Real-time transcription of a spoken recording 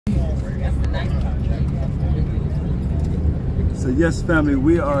So yes, family,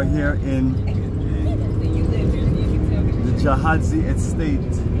 we are here in the Gyaahadze estate.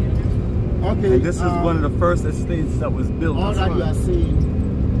 Okay. And this is one of the first estates that was built. All that you are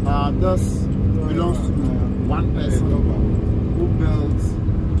seeing, this belongs to one person who builds,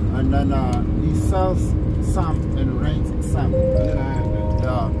 and then he sells some and rents some.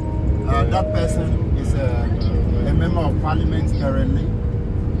 That person is a member of parliament currently.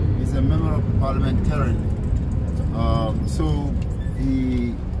 He's a member of parliament currently. So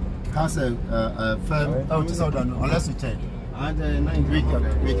he has a firm. Oh, just hold on, unless you change. We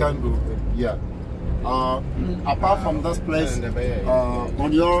can go. Yeah. Apart from this place,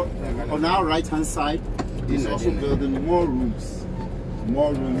 on our right hand side, he's also building more rooms.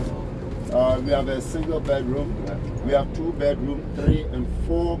 More rooms. We have a single bedroom. We have 2 bedroom, 3 and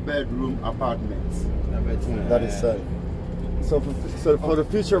 4 bedroom apartments. That is so. So for the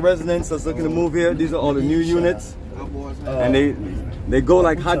future residents that's looking to move here, these are all the new units, and they go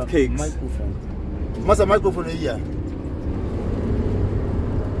like hotcakes. What's a microphone here?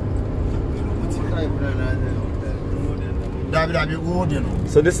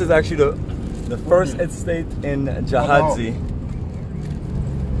 So this is actually the first estate in Gyaahadze.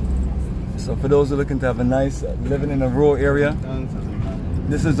 So for those who are looking to have a nice living in a rural area,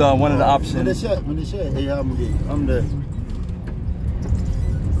 this is one of the options.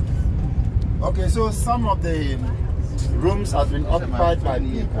 Okay, so some of the rooms have been occupied by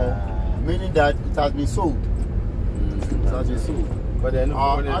people, meaning that it has been sold. It has been sold. But then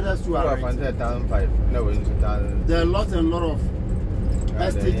others too are rented. There are lots and lot of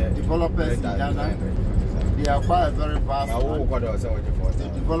estate developers in Ghana. They acquire very vast. They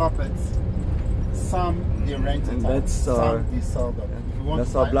develop it. Some they rent it out, some they sell them.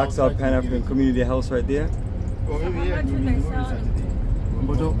 That's our Black South Pan-African Community House right there.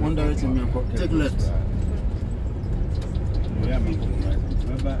 One direction, take left.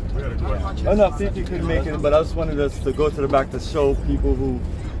 Oh no, Fifi couldn't make it, but I just wanted us to go to the back to show people who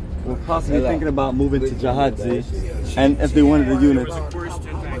were possibly thinking about moving to Gyaahadze, and if they wanted the units.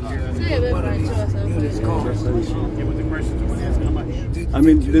 I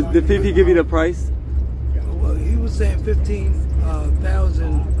mean, did Fifi give you the price? Well, he was saying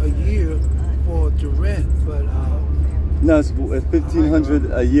 15,000 a year to rent, but no, it's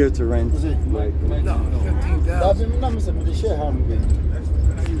 1,500 a year to rent. no, 15,000.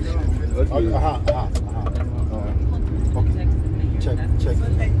 Okay, check.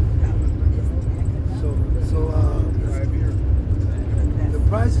 So the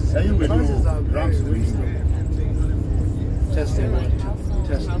prices are very reasonable. Testing.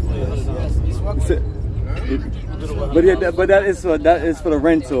 But that is for the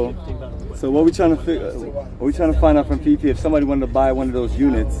rental. So what we trying to find out from Fifi if somebody wanted to buy one of those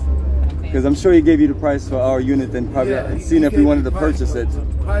units, because I'm sure he gave you the price for our unit and probably seen if we wanted to purchase it.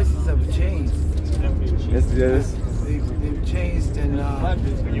 Prices have changed. Yes, they've changed, and I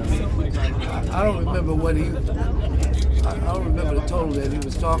don't remember what I don't remember the total that he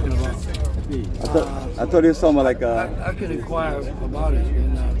was talking about. I thought he was talking about like I can inquire about it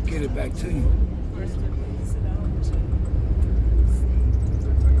and get it back to you.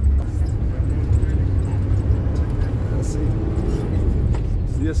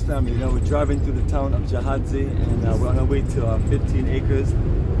 Yes, family. Now we're driving through the town of Gyaahadze, and we're on our way to 15 acres.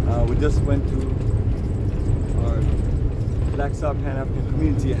 We just went to our Black South Pan-African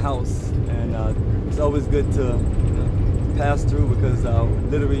Community House, and it's always good to pass through because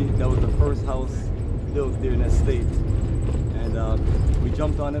literally that was the first house built there in that state, and we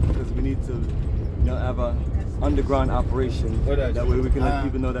jumped on it because we need to, have a underground operation. That way we can let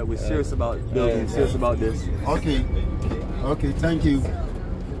people know that we're serious about building, serious about this. Okay, thank you.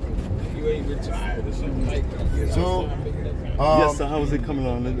 So, yes, so how is it coming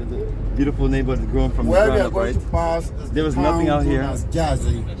on? The beautiful neighborhood growing from the ground up, right? There was nothing out here.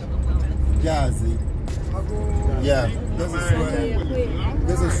 Gyaahadze. Yeah, this is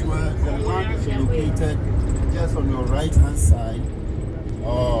where the land is located, just on your right hand side.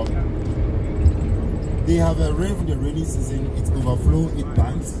 They have a rain for the rainy season. It overflows 8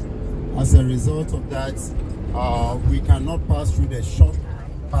 banks. As a result of that, we cannot pass through the short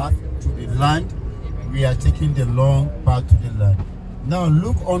path to the land. We are taking the long path to the land. Now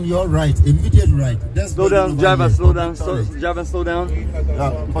look on your right, immediate right. Slow down, driver, slow down. Slow down. Slow down.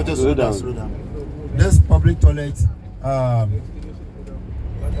 This public toilet, I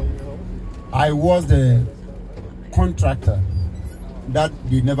was the contractor that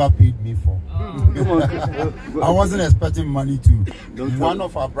they never paid me for. I wasn't expecting money to. One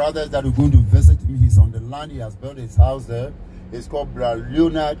of our brothers that are going to visit me, he's on the land, he has built his house there. It's called Brother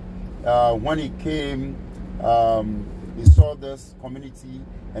Leonard. When he came, he saw this community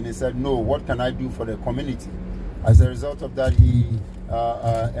and he said, no, what can I do for the community? As a result of that, he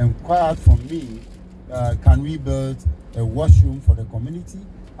inquired from me, can we build a washroom for the community?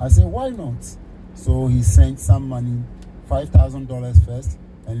 I said, why not? So he sent some money, $5,000 first,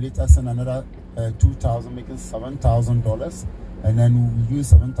 and later sent another $2,000, making $7,000. And then we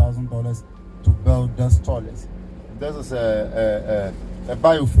used $7,000 to build this toilet. This is a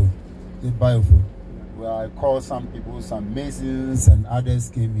biofuel, where I called some people, some masons and others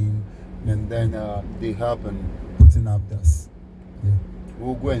came in, and then they helped in putting up this. Yeah.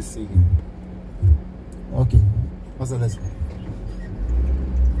 We'll go and see him. Okay, what's the next one?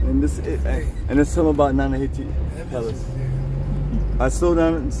 And this is, and it's something about Nana Haiti Palace. I slow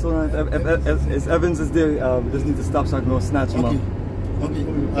down. If Evans is there, we just need to stop so I can go snatch him up. Okay,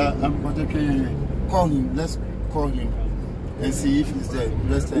 I'm call him. Let's call him and see if he's there.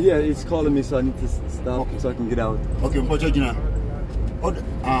 Yeah, he's calling me, so I need to stop so I can get out. Okay, okay.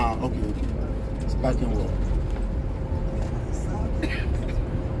 It's back in work.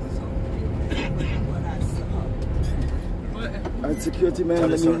 Alright, security man,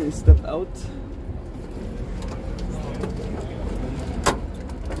 let me step out.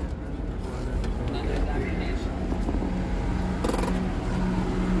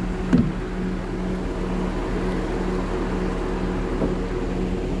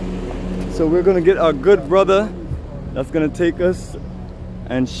 So we're gonna get our good brother that's gonna take us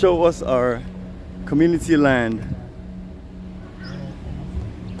and show us our community land.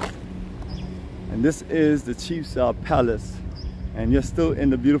 And this is the chief's palace. And you're still in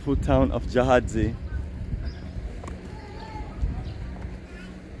the beautiful town of Gyaahadze.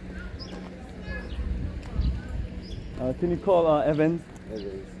 Can you call Evans?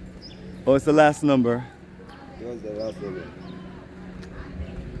 Evans. Oh, it's the last number. What's the last number?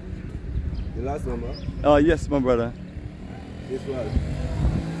 The last number? Oh, yes, my brother. This one.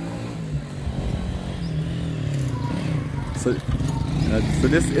 So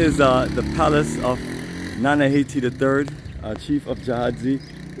this is the palace of Nana Haiti III, chief of Gyaahadze.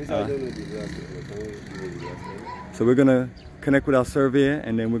 So we're gonna connect with our surveyor,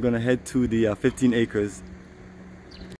 and then we're gonna head to the 15 acres